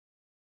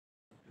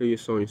Heal your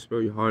soul, your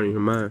spirit, your heart, and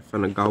your mind.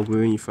 Find the God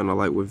within you, find the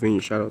light within you.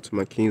 Shout out to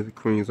my kings and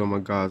queens, all my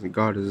gods and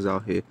goddesses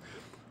out here.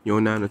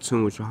 You're now in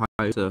tune with your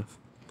higher self.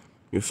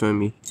 You feel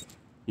me?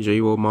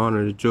 J.O.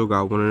 Honor, the Joe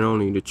God, one and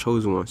only, the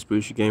chosen one.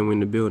 Spiritual game in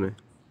the building.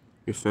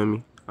 You feel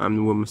me? I'm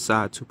the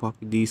Messiah, Tupac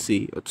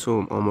DC, a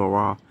tomb on my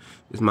raw.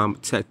 It's my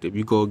protective.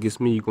 You go against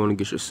me, you're going to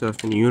get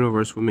yourself. And the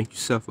universe will make you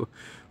suffer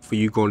for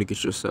you going to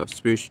get yourself.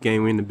 Spiritual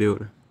game in the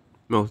building.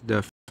 Most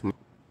definitely.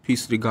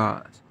 Peace to the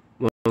gods.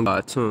 One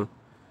God, tune.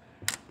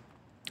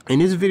 In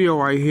this video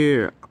right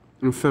here,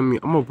 you feel me?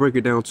 I'm going to break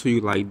it down to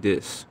you like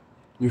this.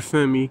 You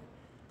feel me?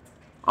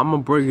 I'm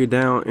going to break it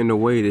down in a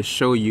way to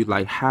show you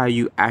like how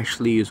you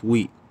actually is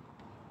weak.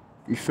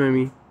 You feel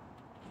me?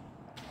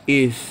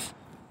 If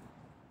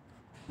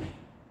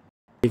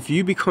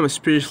you become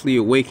spiritually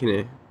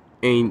awakening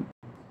and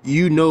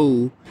you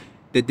know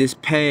that this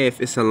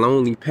path is a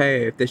lonely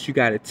path that you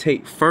got to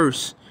take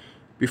first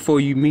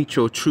before you meet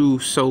your true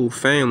soul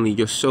family,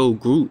 your soul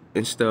group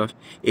and stuff,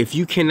 if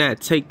you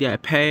cannot take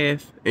that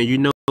path and you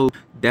know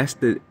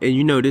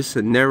this is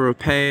a narrow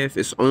path,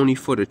 it's only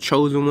for the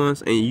chosen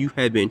ones, and you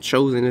have been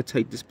chosen to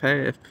take this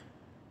path,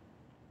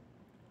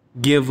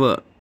 give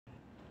up.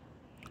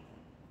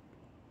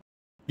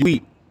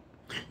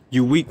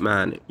 You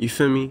weak-minded, you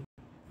feel me?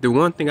 The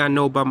one thing I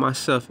know about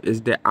myself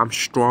is that I'm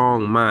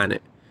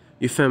strong-minded.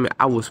 You feel me?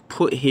 I was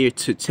put here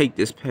to take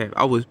this path.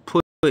 I was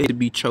put here to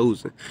be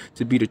chosen,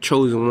 to be the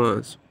chosen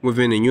ones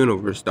within the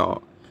universe,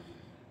 dog.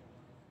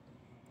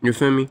 You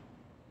feel me?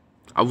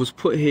 I was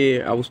put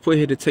here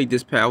to take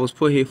this path. I was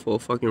put here for a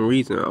fucking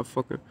reason, a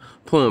fucking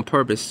point on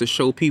purpose, to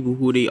show people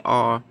who they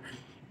are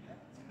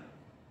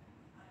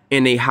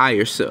in a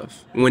higher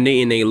self when they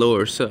in a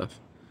lower self.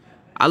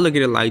 I look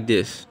at it like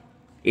this.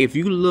 If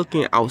you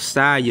looking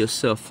outside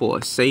yourself for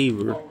a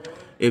savior,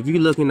 if you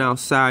looking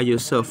outside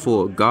yourself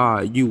for a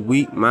God, you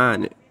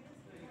weak-minded.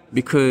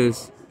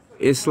 Because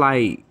it's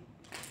like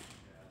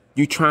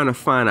you trying to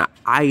find an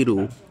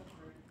idol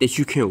that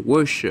you can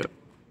worship.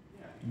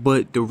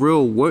 But the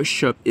real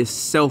worship is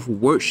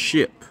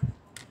self-worship.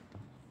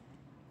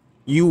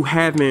 You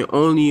having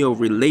only a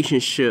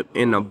relationship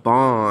and a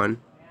bond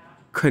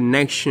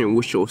connection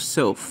with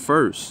yourself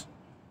first.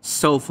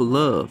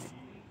 Self-love.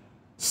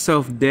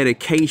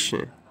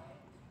 Self-dedication.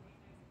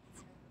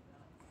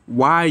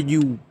 Why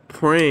you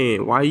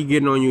praying? Why you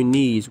getting on your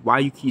knees? Why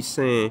you keep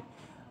saying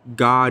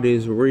God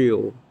is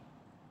real?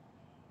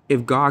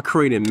 If God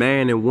created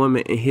man and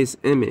woman in his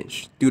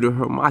image through the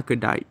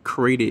hermaphrodite,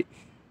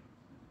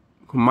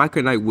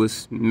 hermaphrodite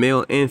was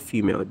male and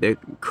female, that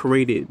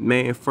created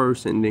man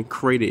first and then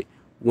created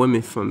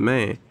woman from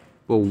man.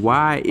 But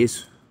why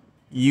is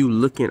you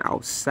looking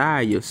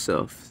outside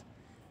yourself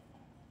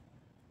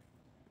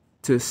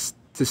to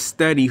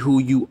study who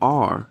you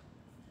are?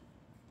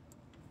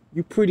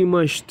 You pretty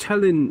much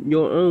telling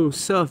your own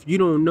self you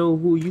don't know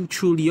who you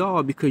truly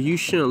are, because you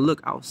shouldn't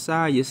look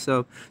outside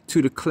yourself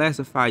to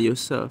classify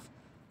yourself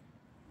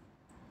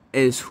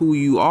as who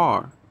you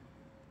are.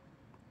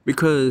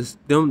 Because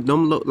them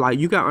look like,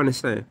 you gotta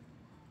understand,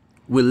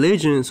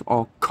 religions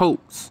are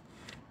cults.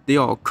 They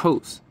are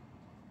cults.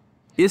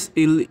 It's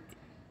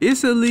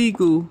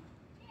illegal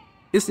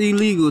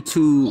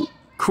to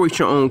create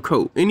your own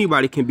cult.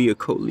 Anybody can be a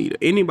cult leader.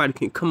 Anybody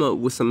can come up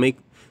with some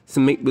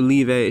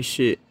make-believe ass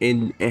shit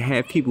and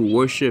have people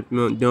worship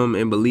them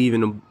and believe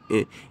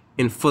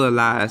in full of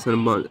lies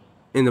and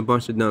a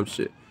bunch of dumb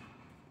shit.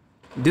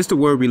 This the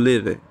world we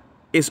live in.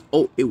 It's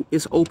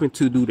open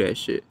to do that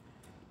shit.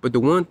 But the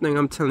one thing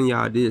I'm telling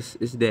y'all this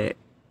is that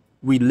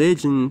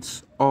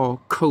religions are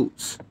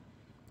cults.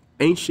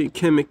 Ancient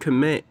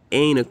Kemet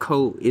ain't a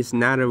cult. It's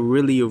not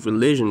really a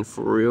religion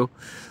for real.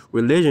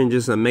 Religion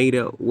just a made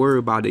up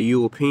word by the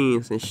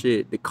Europeans and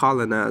shit, the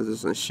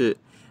colonizers and shit,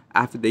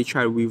 after they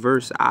try to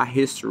reverse our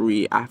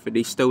history, after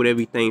they stole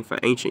everything from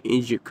ancient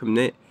Egypt,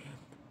 Kemet,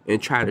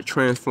 and try to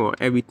transform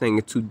everything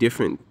into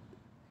different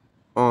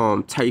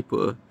type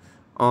of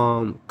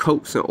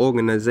cults and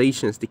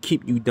organizations to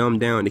keep you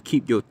dumbed down, to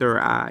keep your third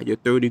eye, your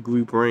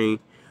third-degree brain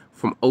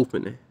from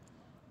opening,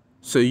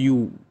 so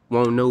you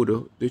won't know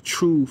the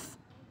truth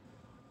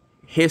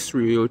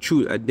history or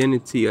true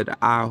identity of the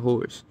Eye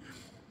Horse.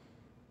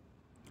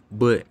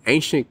 But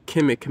ancient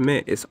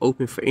Kemet is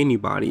open for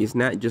anybody. It's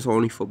not just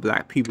only for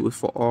black people. It's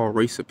for all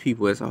race of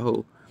people as a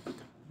whole.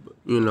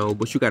 You know,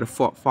 but you got to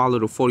follow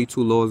the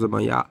 42 laws of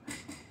Ma'at,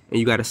 and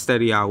you got to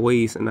study our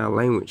ways and our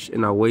language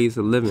and our ways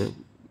of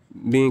living.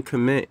 Being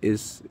Kemet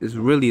is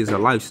really a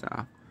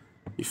lifestyle.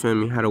 You feel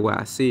me? How the way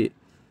I see it.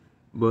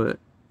 But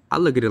I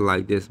look at it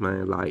like this,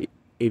 man. Like,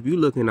 if you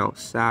looking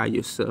outside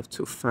yourself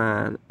to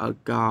find a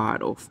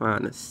God or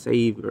find a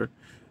savior,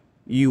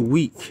 you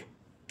weak.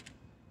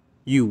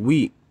 You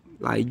weak.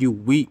 Like, you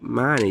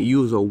weak-minded.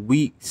 You was a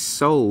weak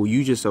soul.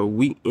 You just a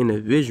weak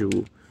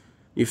individual.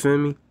 You feel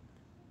me?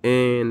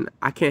 And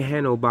I can't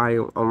have nobody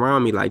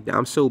around me like that.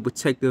 I'm so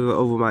protective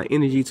over my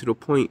energy to the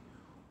point,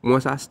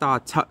 once I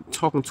start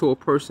talking to a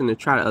person and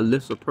try to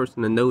uplift a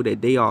person to know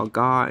that they are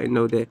God and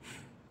know that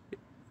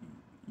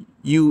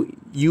you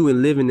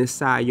living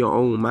inside your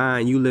own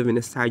mind, you living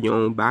inside your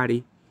own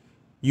body,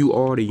 You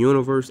are the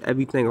universe.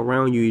 Everything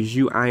around you is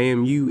you. I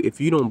am you. If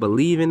you don't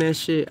believe in that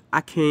shit,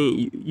 I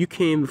can't. You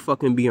can't even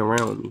fucking be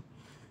around me.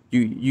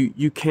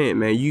 You can't,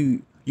 man.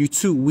 You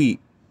too weak.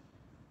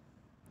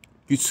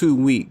 You too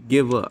weak.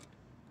 Give up.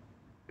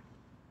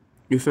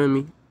 You feel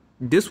me?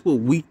 This what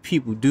weak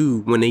people do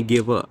when they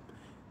give up.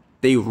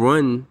 They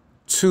run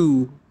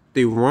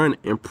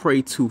and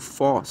pray to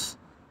false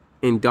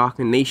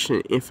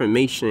indoctrination,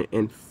 information,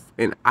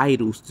 and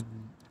idols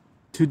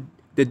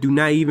that do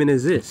not even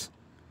exist.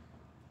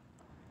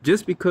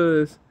 Just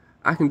because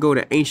I can go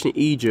to ancient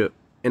Egypt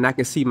and I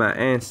can see my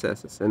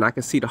ancestors and I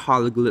can see the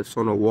hieroglyphs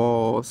on the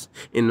walls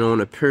and on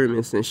the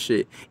pyramids and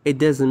shit, it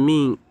doesn't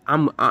mean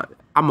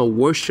I'ma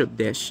worship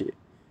that shit.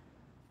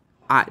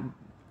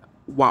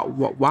 Why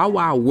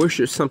would I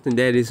worship something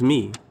that is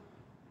me?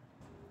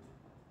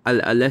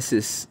 Unless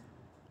it's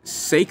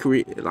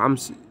sacred,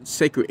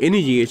 sacred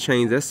energy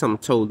exchange. That's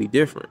something totally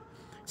different.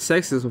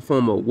 Sex is a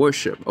form of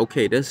worship.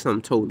 Okay, that's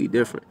something totally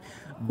different.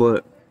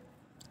 But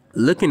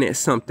looking at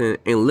something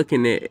and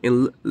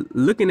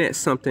looking at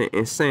something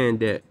and saying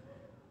that,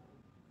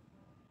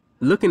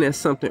 looking at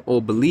something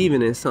or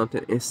believing in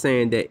something and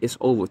saying that it's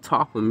over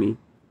top of me,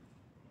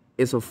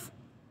 is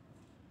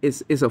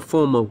a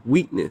form of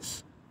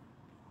weakness.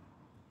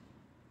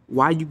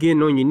 Why you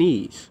getting on your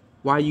knees?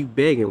 Why you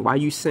begging? Why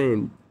you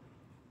saying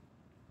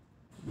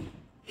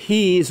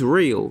he is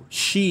real,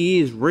 she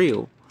is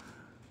real,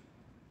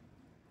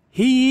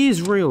 he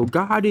is real,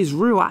 God is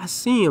real, I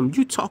see him?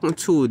 You talking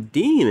to a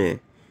demon.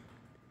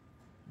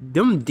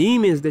 Them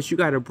demons that you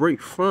got to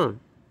break from.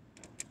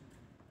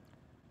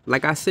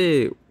 Like I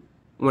said,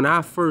 when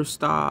I first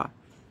started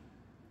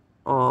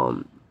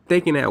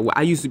thinking that,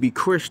 I used to be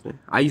Christian.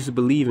 I used to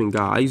believe in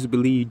God. I used to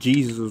believe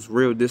Jesus was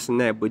real, this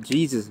and that. But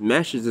Jesus'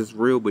 message is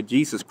real, but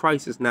Jesus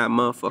Christ is not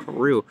motherfucking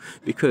real.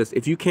 Because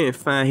if you can't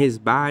find his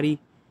body,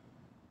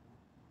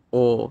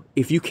 or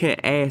if you can't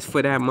ask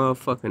for that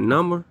motherfucking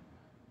number,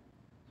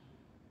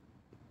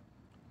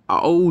 an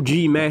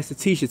OG master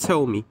teacher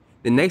told me,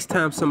 the next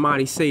time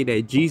somebody say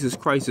that Jesus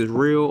Christ is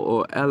real,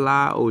 or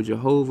Allah, or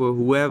Jehovah,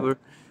 whoever,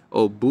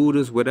 or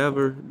Buddha's,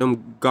 whatever,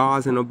 them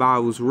gods in the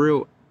Bible is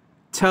real,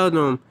 tell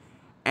them,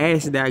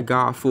 ask that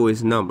God for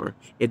his number.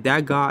 If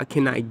that God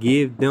cannot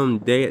give them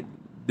the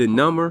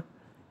number,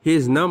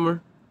 his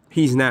number,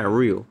 he's not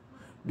real.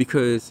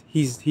 Because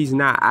he's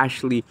not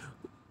actually,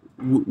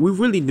 we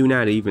really do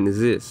not even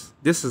exist.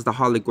 This is the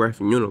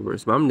holographic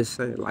universe. But I'm just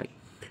saying, like,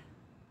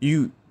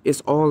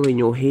 it's all in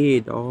your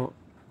head, dog.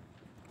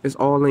 It's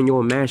all in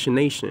your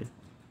imagination.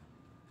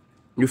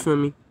 You feel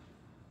me?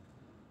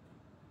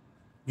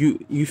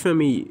 You feel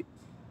me?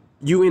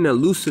 You in a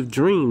lucid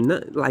dream.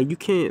 Like, you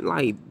can't,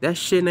 like, that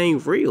shit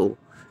ain't real.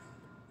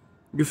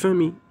 You feel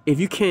me?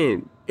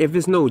 If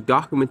there's no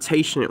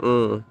documentation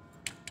on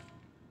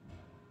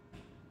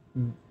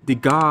the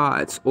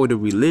gods or the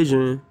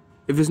religion,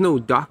 if there's no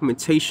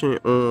documentation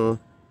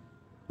on,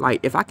 like,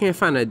 if I can't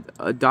find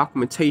a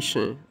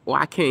documentation, or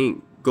I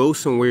can't go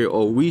somewhere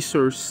or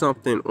research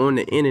something on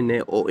the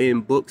internet or in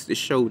books to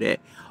show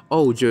that,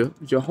 oh,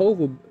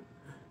 Jehovah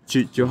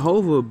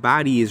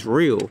body is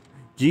real,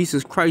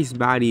 Jesus Christ's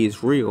body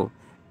is real,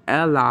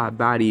 Allah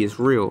body is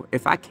real.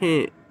 If I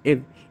can't,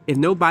 if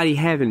nobody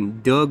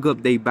haven't dug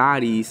up their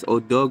bodies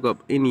or dug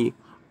up any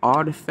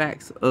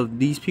artifacts of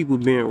these people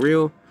being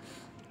real,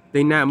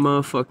 they not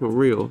motherfucking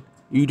real.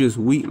 You just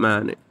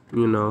weak-minded,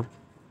 you know.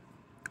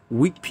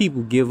 Weak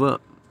people give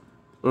up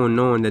on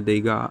knowing that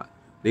they God.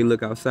 They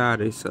look outside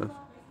themselves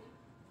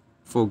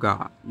for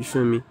God. You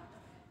feel me?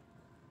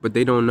 But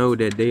they don't know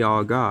that they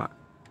are God.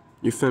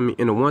 You feel me?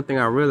 And the one thing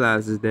I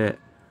realize is that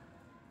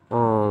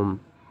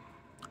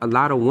a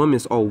lot of women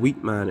are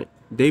weak-minded.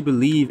 They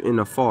believe in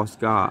a false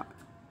God.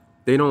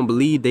 They don't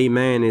believe they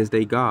man is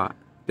they God.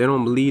 They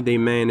don't believe they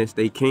man is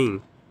they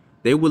king.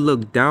 They would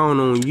look down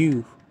on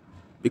you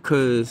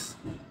because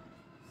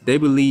they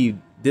believe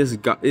this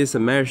God, this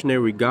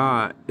imaginary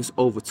God, is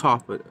over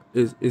top of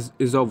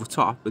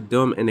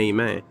them and a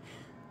man.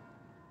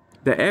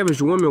 The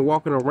average woman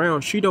walking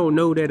around, she don't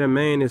know that a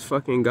man is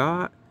fucking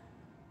God.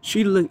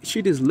 She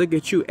just look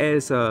at you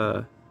as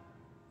a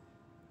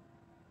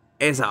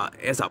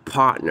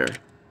partner.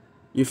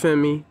 You feel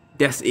me?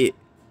 That's it.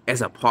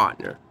 As a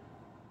partner.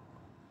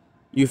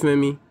 You feel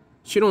me?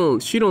 She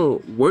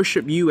don't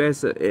worship you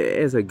as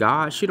a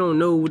God. She don't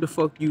know who the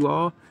fuck you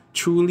are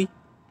truly.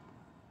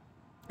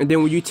 And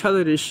then when you tell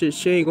her this shit,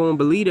 she ain't gonna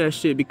believe that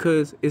shit,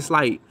 because it's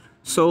like,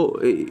 so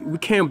we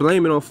can't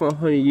blame it on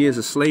 400 years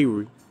of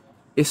slavery.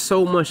 It's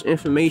so much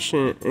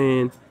information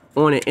and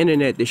on the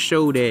internet to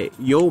show that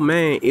your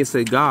man is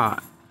a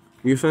God.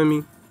 You feel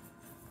me?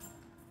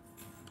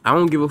 I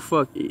don't give a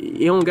fuck.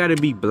 It don't gotta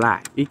be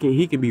black. He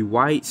can be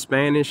white,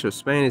 Spanish, or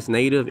Spanish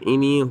native,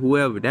 Indian,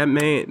 whoever. That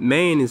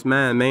man is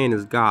mine. Man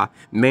is God.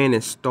 Man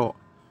is thought.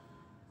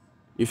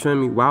 You feel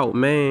me? Wow,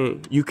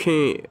 man, you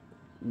can't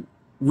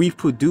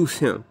reproduce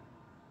him.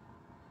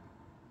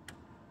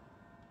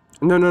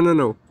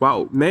 No.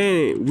 Wow,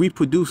 man,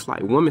 reproduce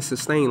like women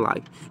sustain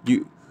life.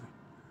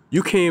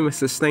 You can't even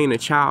sustain a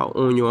child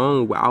on your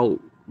own without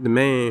the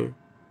man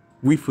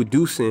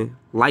reproducing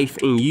life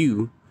in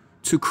you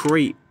to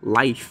create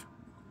life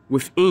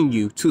within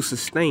you to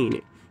sustain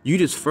it. You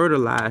just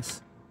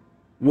fertilize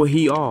what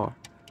he are.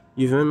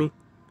 You feel me?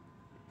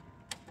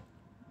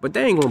 But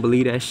they ain't gonna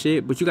believe that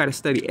shit. But you gotta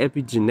study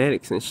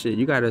epigenetics and shit.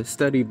 You gotta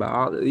study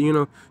biology. You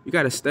know, you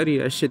gotta study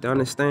that shit to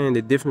understand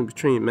the difference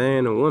between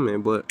man and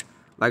woman. But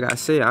like I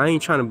said, I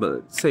ain't trying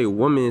to say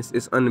women's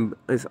is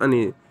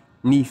underneath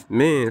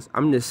men's.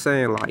 I'm just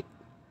saying, like,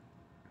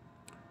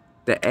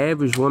 the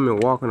average woman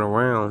walking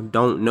around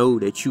don't know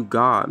that you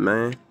God,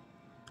 man.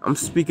 I'm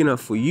speaking up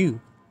for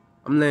you.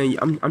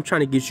 I'm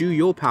trying to get you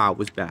your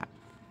powers back.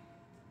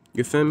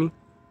 You feel me?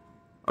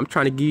 I'm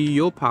trying to give you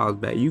your powers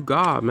back. You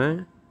God,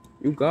 man.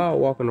 You God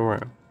walking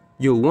around.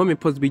 Your woman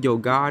supposed to be your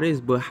goddess,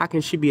 but how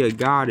can she be a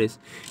goddess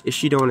if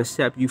she don't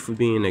accept you for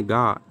being a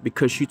god?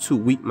 Because you too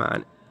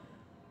weak-minded.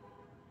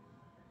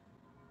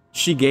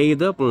 She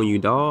gave up on you,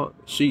 dog.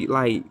 She,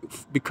 like,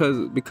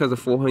 because of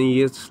 400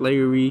 years of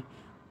slavery,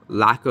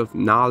 lack of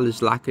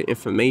knowledge, lack of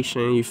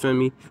information, you feel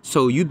me?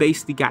 So you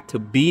basically got to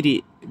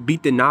beat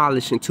the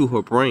knowledge into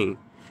her brain.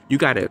 You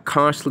gotta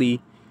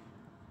constantly,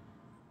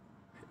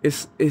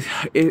 it's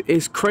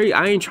crazy.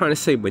 I ain't trying to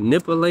say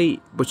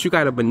manipulate, but you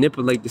gotta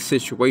manipulate the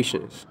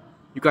situations.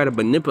 You gotta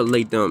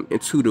manipulate them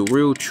into the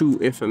real true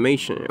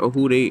information of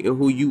who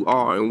you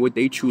are and what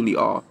they truly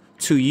are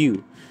to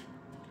you.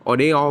 Or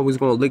they always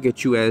gonna look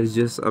at you as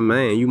just a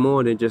man. You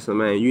more than just a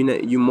man.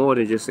 You more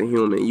than just a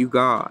human. You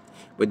God.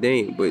 But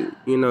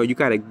you know, you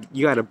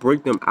gotta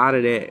break them out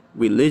of that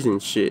religion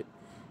shit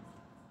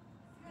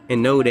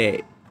and know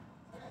that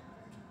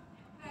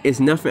it's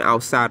nothing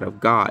outside of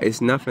God. It's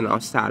nothing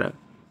outside of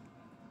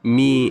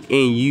me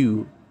and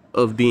you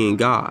of being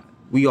God.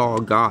 We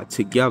all God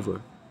together.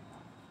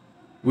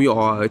 We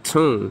are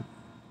attuned.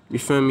 You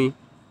feel me?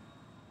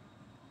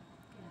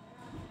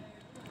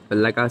 But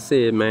like I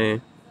said,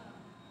 man,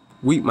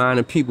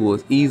 weak-minded people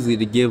is easy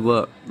to give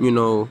up, you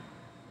know,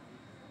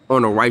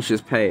 on a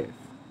righteous path.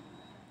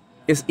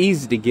 It's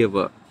easy to give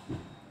up.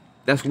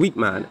 That's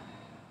weak-minded.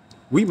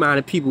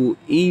 Weak-minded people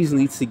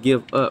easily to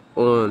give up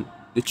on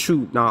the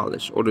true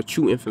knowledge or the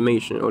true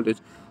information or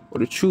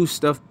the true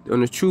stuff,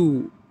 on the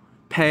true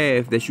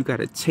path that you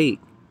gotta take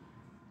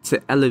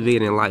to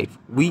elevate in life.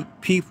 Weak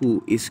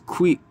people is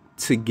quick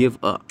to give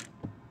up.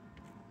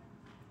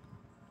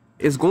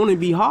 It's gonna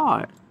be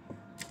hard.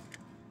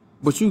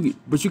 But you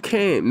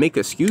can't make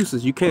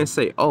excuses. You can't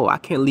say, oh, I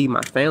can't leave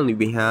my family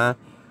behind.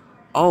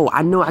 Oh,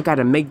 I know I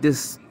gotta make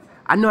this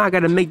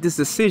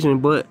decision,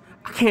 but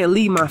I can't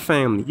leave my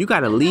family. You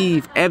gotta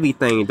leave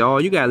everything,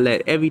 dog. You gotta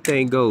let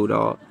everything go,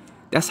 dog.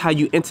 That's how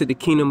you enter the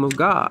kingdom of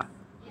God.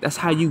 That's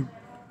how you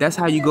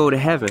go to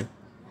heaven.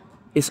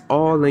 It's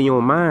all in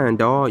your mind,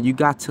 dog. You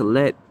got to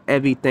let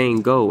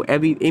everything go.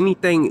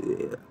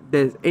 Anything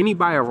there's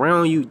anybody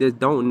around you that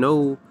don't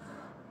know,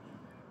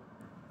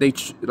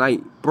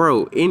 like,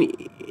 bro,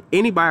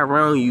 anybody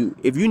around you,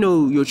 if you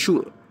know your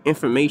true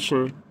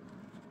information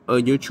or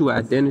your true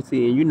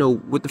identity and you know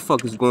what the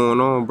fuck is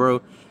going on,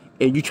 bro,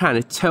 and you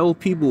trying to tell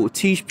people,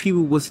 teach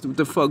people what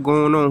the fuck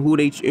going on,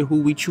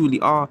 who we truly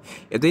are,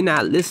 if they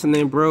not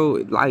listening,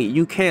 bro, like,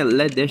 you can't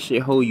let that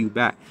shit hold you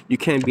back. You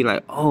can't be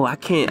like, oh, I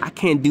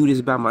can't do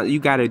this by myself. You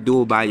gotta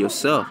do it by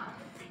yourself.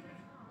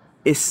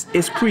 It's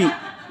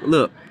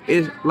look,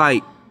 it's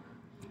like,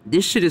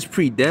 this shit is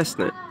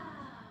predestined.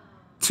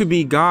 To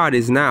be God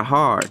is not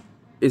hard.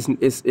 I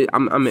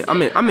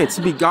mean,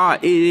 to be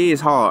God, it is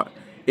hard.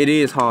 It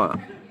is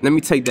hard. Let me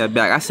take that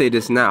back. I said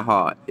it's not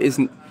hard. It's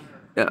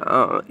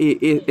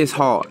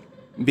hard.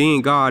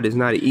 Being God is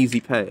not an easy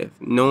path.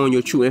 Knowing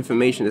your true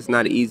information is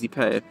not an easy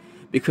path.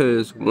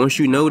 Because once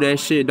you know that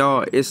shit,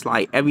 dog, it's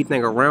like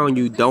everything around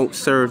you don't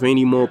serve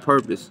any more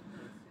purpose.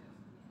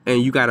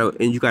 And you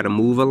gotta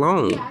move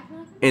along.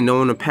 And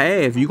on the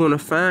path, you're gonna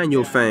find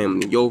your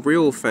family, your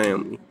real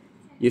family.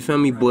 You feel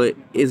me? But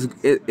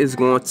it's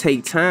gonna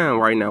take time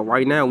right now.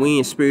 Right now, we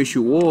in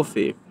spiritual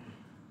warfare.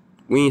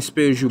 We in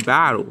spiritual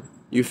battle.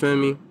 You feel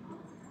me?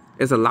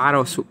 It's a lot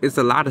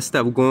of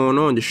stuff going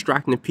on,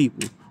 distracting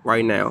people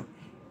right now.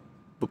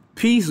 But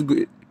peace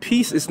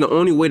is the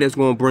only way that's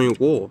gonna bring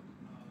war.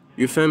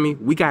 You feel me?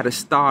 We gotta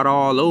start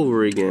all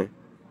over again.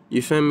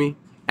 You feel me?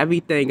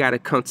 Everything gotta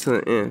come to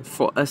an end.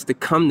 For us to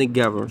come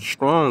together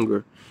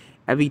stronger,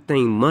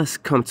 everything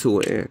must come to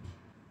an end.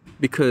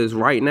 Because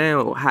right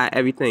now, how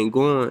everything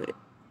going,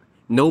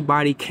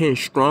 nobody can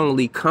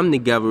strongly come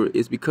together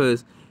is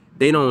because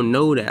they don't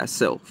know that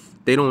self.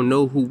 They don't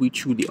know who we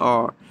truly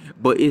are.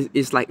 But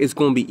it's like it's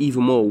gonna be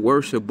even more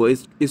worse,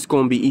 but it's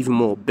gonna be even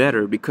more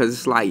better, because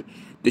it's like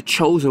the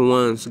chosen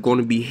ones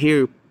gonna be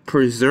here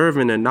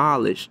preserving the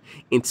knowledge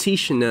and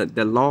teaching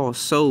the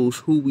lost souls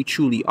who we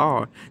truly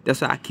are. That's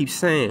what I keep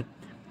saying.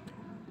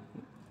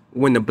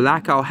 When the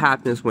blackout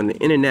happens, when the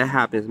internet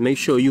happens, make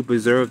sure you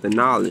preserve the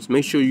knowledge.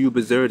 Make sure you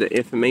preserve the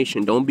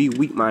information. Don't be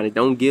weak-minded.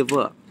 Don't give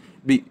up.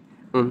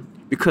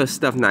 because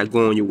stuff not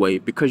going your way,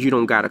 because you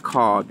don't got a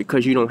car,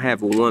 because you don't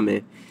have a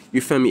woman.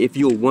 You feel me? If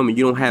you're a woman,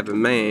 you don't have a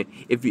man.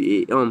 If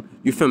you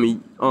you feel me?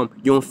 You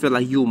don't feel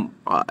like you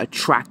are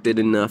attracted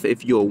enough.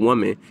 If you're a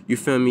woman, you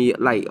feel me?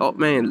 Like, oh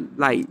man,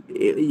 like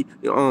you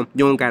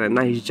don't got a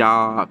nice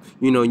job.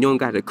 You know, you don't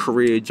got a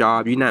career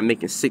job. You're not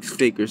making 6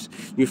 figures.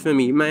 You feel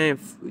me, man?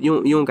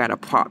 You don't got an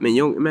apartment.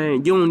 You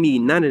don't need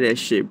none of that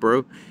shit,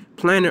 bro.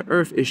 Planet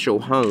Earth is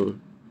your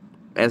home.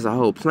 As a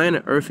whole,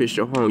 planet Earth is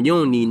your home. You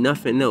don't need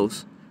nothing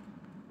else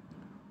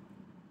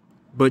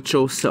but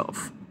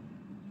yourself.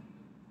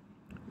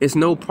 It's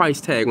no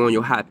price tag on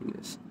your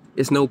happiness.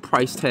 It's no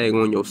price tag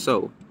on your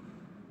soul.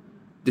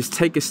 Just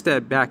take a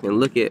step back and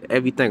look at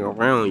everything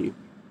around you.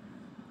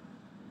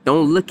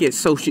 Don't look at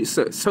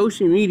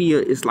social media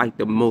is like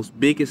the most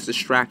biggest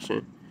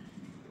distraction,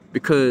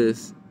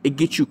 because it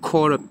gets you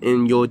caught up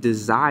in your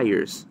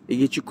desires. It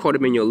gets you caught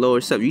up in your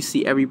lower self. You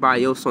see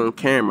everybody else on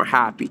camera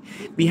happy.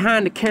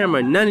 Behind the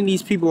camera, none of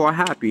these people are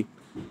happy.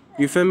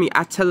 You feel me?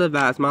 I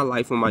televise my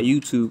life on my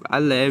YouTube. I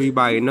let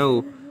everybody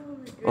know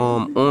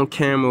on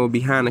camera or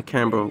behind the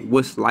camera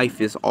what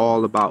life is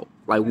all about,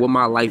 like what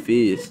my life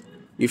is.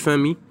 You feel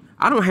me?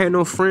 I don't have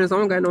no friends. I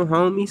don't got no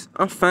homies.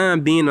 I'm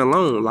fine being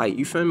alone. Like,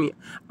 you feel me?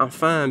 I'm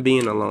fine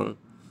being alone.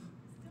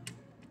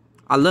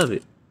 I love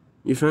it.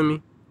 You feel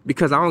me?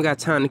 Because I don't got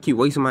time to keep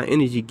wasting my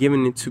energy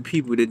giving it to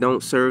people that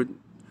don't serve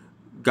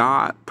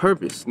God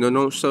purpose. No,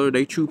 don't serve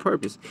their true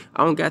purpose.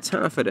 I don't got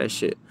time for that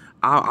shit.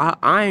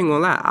 I ain't gonna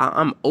lie.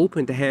 I'm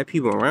open to have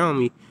people around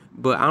me,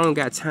 but I don't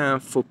got time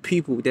for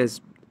people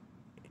that's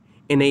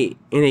in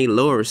a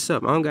lower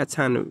self. I don't got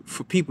time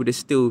for people that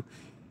still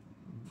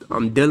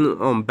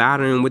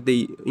battering with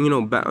they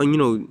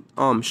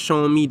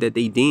showing me that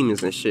they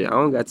demons and shit. I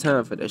don't got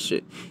time for that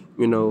shit.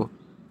 You know,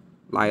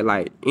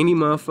 like any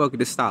motherfucker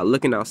that start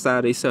looking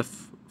outside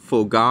themselves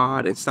for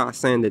God and start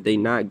saying that they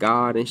not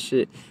God and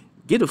shit,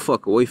 get the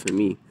fuck away from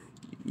me.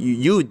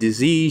 You a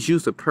disease,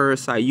 you's a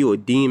parasite, you a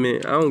demon.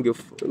 I don't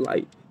give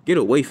like, get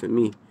away from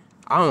me.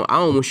 I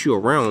don't want you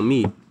around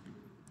me.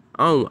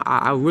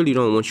 I really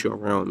don't want you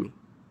around me.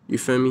 You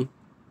feel me?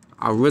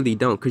 I really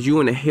don't, cause you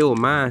in a hell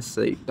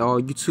mindset,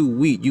 dog. You too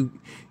weak. You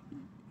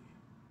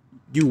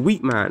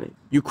weak minded.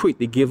 You quick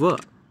to give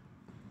up.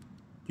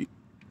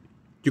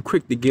 You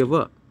quick to give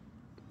up.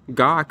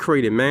 God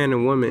created man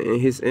and woman in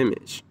His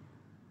image.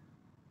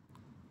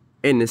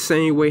 In the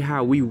same way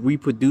how we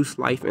reproduce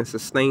life and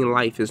sustain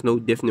life is no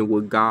different than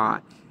what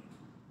God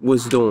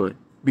was doing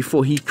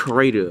before He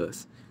created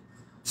us.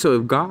 So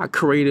if God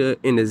created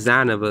and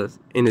designed us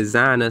in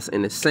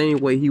the same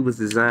way He was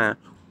designed,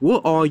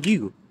 what are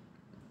you?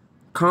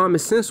 Common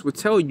sense would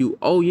tell you,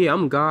 oh yeah,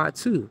 I'm God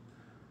too.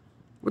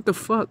 What the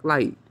fuck?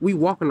 Like, we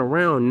walking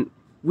around,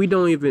 we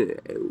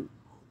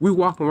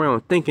walking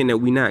around thinking that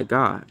we not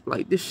God.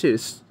 Like, this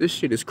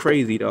shit is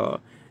crazy, dog.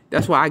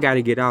 That's why I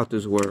gotta get out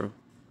this world.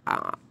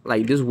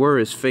 Like, this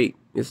world is fake.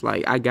 It's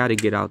like, I gotta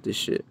get out this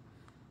shit.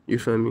 You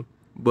feel me?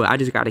 But I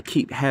just gotta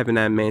keep having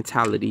that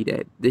mentality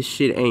that this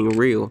shit ain't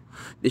real.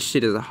 This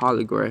shit is a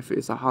holograph.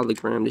 It's a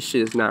hologram. This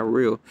shit is not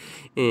real.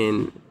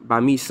 And by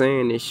me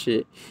saying this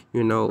shit,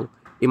 you know,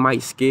 it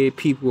might scare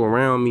people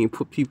around me and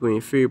put people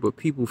in fear, but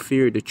people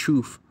fear the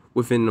truth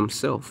within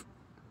themselves.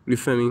 You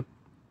feel me?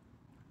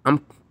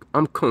 I'm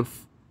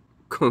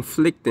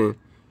conflicting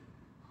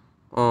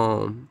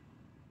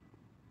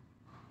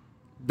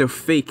the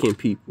faking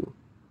people.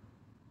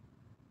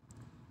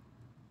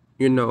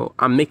 You know,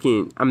 I'm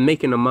making a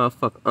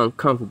motherfucker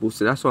uncomfortable,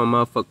 so that's why a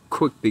motherfucker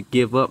quick to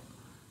give up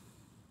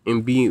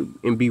and be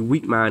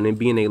weak-minded and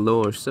be in their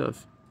lower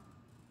self,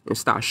 and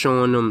start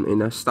showing them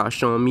and start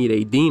showing me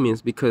they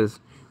demons, because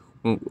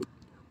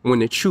when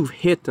the truth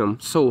hit them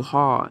so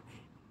hard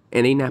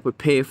and they not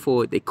prepared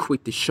for it, they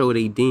quick to show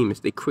they demons.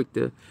 They quick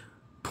to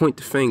point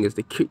the fingers.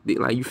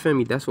 Like, you feel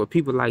me? That's what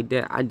people like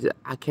that.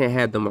 I can't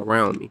have them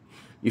around me.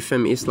 You feel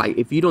me? It's like,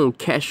 if you don't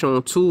catch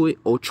on to it,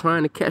 or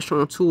trying to catch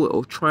on to it,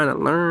 or trying to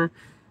learn,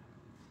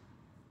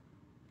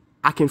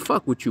 I can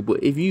fuck with you.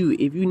 But if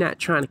you're not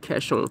trying to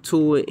catch on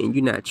to it, and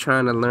you're not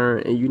trying to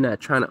learn, and you're not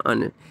trying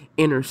to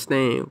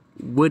understand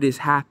what is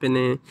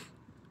happening,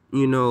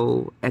 you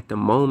know, at the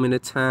moment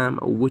of time,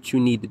 or what you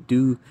need to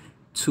do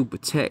to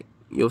protect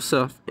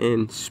yourself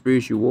in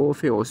spiritual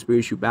warfare or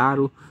spiritual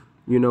battle,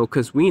 you know,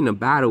 because we in a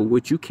battle,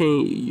 which you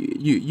can't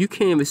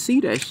even see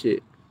that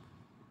shit.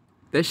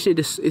 That shit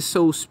is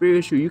so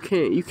spiritual. You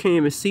can't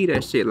even see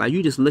that shit. Like,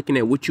 you just looking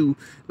at what you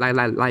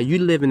like you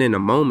living in a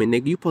moment,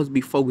 nigga. You supposed to be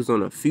focused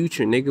on the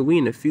future, nigga. We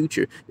in the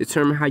future.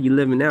 Determine how you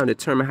living now.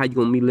 Determine how you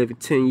gonna be living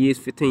 10 years,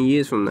 15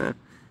 years from now.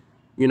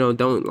 You know,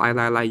 don't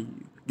like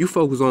you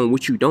focus on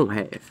what you don't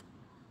have.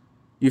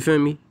 You feel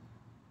me?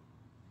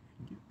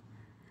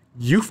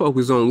 You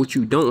focus on what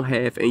you don't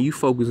have, and you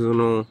focus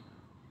on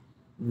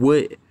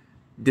what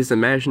this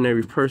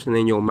imaginary person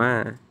in your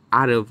mind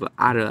out of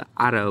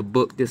a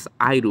book, this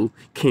idol,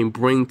 can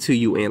bring to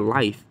you in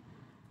life.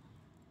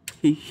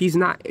 He's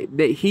not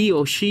that he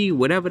or she,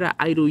 whatever that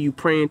idol you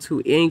praying to,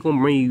 it ain't gonna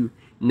bring you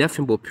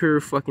nothing but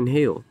pure fucking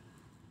hell.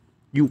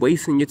 You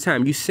wasting your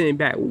time. You sitting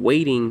back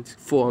waiting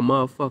for a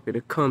motherfucker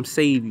to come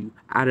save you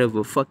out of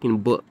a fucking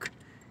book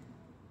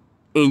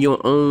in your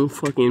own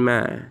fucking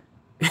mind.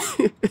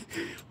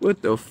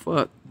 What the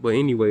fuck? But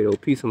anyway though,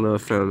 peace and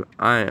love, fam.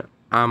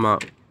 I'm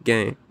out.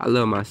 Gang. I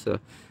love myself.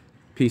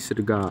 Peace to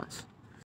the gods.